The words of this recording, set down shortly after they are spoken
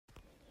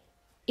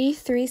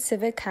E3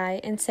 Civic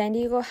High and San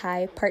Diego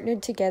High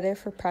partnered together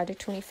for Project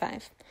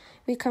 25.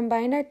 We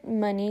combined our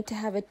money to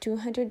have a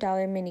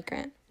 $200 mini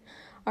grant.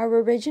 Our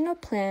original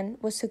plan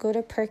was to go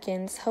to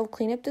Perkins, help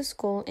clean up the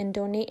school, and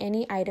donate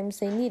any items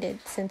they needed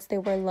since they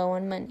were low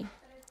on money.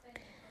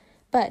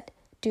 But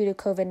due to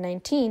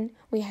COVID-19,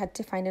 we had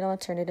to find an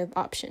alternative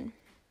option.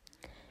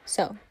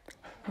 So,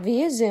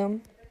 via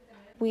Zoom,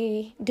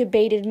 we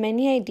debated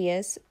many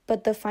ideas,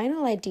 but the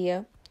final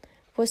idea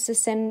was to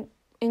send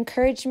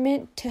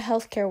encouragement to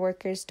healthcare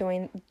workers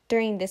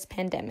during this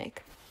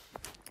pandemic.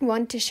 We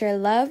want to share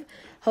love,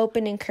 hope,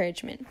 and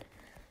encouragement.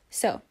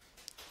 So,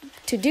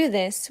 to do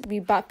this, we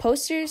bought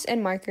posters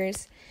and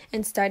markers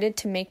and started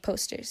to make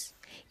posters.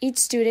 Each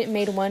student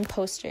made one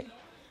poster.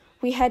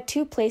 We had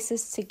 2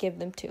 places to give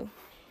them to: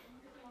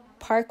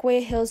 Parkway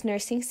Hills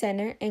Nursing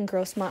Center and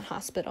Grossmont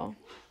Hospital.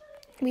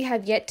 We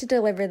have yet to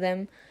deliver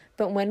them,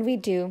 but when we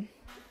do,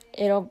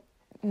 it'll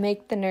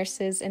make the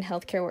nurses and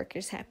healthcare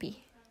workers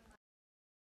happy.